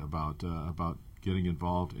little bit about getting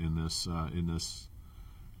involved in this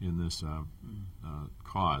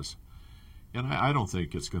cause. And I don't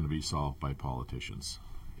think it's going to be solved by politicians.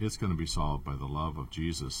 It's going to be solved by the love of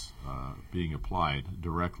Jesus being applied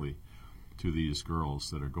directly to these girls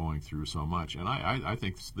that are going through so much. And I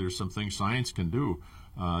think there's some things science can do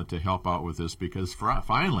to help out with this, because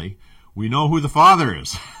finally we know who the father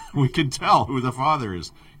is. We can tell who the father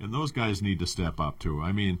is, and those guys need to step up too.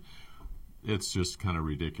 I mean, it's just kind of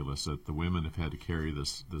ridiculous that the women have had to carry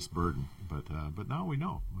this burden, but now we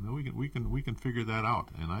know. We can figure that out,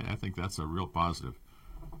 and I think that's a real positive.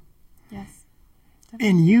 Yes.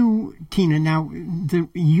 And you, Tina, now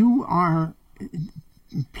you are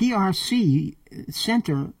PRC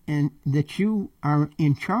Center, and that you are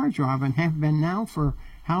in charge of and have been now for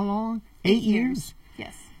how long? 8 years?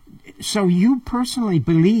 Yes. So you personally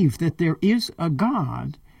believe that there is a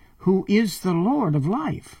God who is the Lord of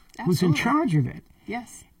life, Absolutely. Who's in charge of it,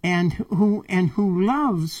 Yes. and who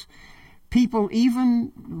loves people,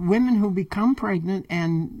 even women who become pregnant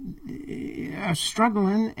and are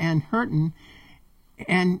struggling and hurting.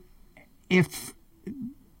 And if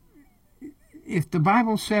the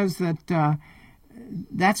Bible says that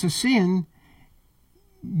that's a sin,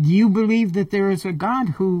 do you believe that there is a God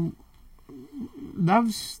who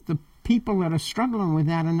loves the people that are struggling with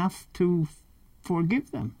that enough to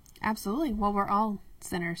forgive them? Absolutely. Well, we're all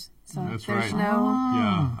sinners, so That's there's right. no.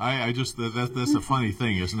 Yeah, I just that's a funny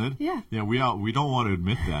thing, isn't it? Yeah. Yeah, we don't want to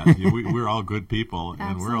admit that. We're all good people,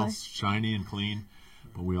 and we're all Absolutely. shiny and clean,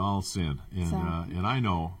 but we all sin, and I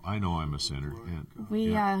know I'm a sinner. And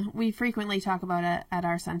We frequently talk about it at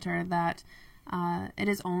our center that it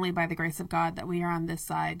is only by the grace of God that we are on this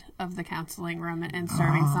side of the counseling room and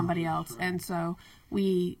serving somebody else, and so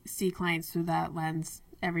we see clients through that lens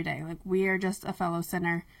every day. Like, we are just a fellow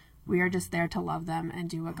sinner. We are just there to love them and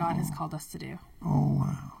do what God has called us to do. Oh,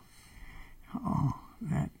 wow. Oh,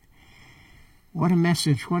 what a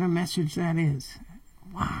message. What a message that is.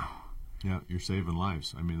 Wow. Yeah, you're saving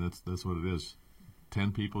lives. I mean, that's what it is.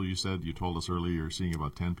 10 people, you told us earlier, you're seeing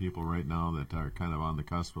about 10 people right now that are kind of on the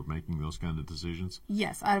cusp of making those kind of decisions.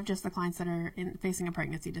 Yes, out of just the clients that are facing a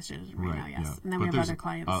pregnancy decision right now, yes. Yeah. And then But we have there's other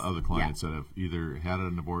clients. Other clients that have either had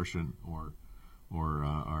an abortion or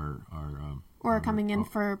are coming in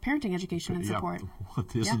for parenting education and support. Well,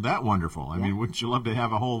 isn't that wonderful? I mean, wouldn't you love to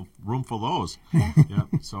have a whole room full of those? Yeah. Yeah.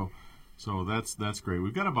 So that's great.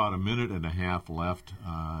 We've got about a minute and a half left,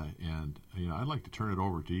 and I'd like to turn it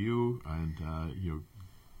over to you, and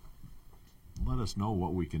let us know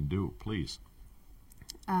what we can do, please.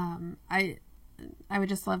 I would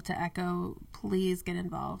just love to echo, please get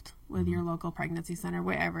involved with your local pregnancy center,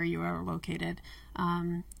 wherever you are located.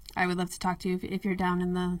 I would love to talk to you if you're down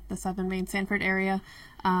in the Southern Maine, Sanford area.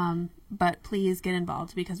 But please get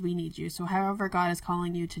involved because we need you. So however God is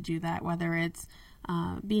calling you to do that, whether it's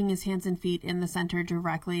being his hands and feet in the center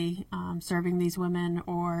directly, serving these women,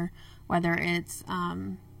 or whether it's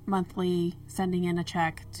monthly sending in a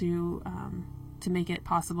check to make it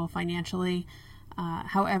possible financially,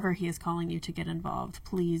 however he is calling you to get involved,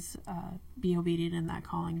 please be obedient in that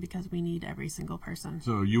calling because we need every single person.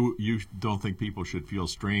 So you don't think people should feel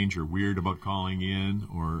strange or weird about calling in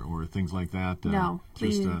or things like that? No,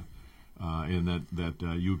 please. Just, and that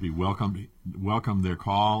you would be welcome their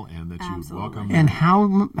call, and that you would welcome. And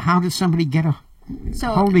how does somebody get a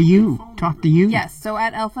hold of you, talk to you? Yes, so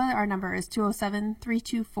at Alpha, our number is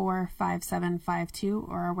 207-324-5752,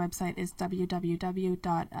 or our website is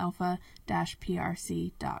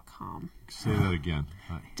www.alpha-prc.com. Say that again.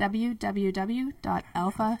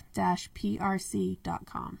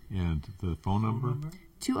 www.alpha-prc.com. And the phone number?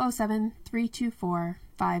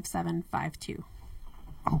 207-324-5752.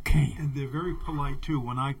 Okay. And they're very polite too.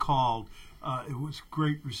 When I called, it was a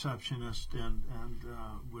great receptionist and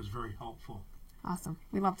was very helpful. Awesome.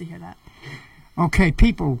 We love to hear that. Okay,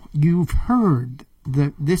 people, you've heard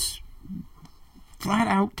this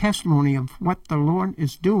flat-out testimony of what the Lord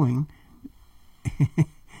is doing.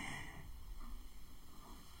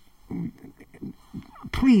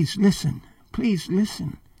 Please listen. Please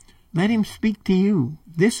listen. Let him speak to you.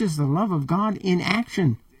 This is the love of God in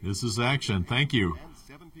action. This is action. Thank you.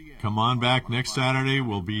 Come on back next Saturday.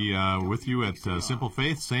 We'll be with you at Simple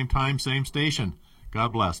Faith, same time, same station.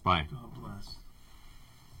 God bless. Bye. God bless.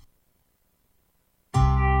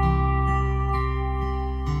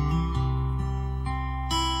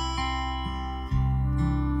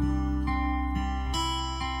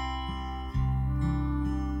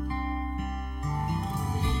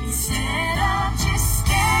 Stand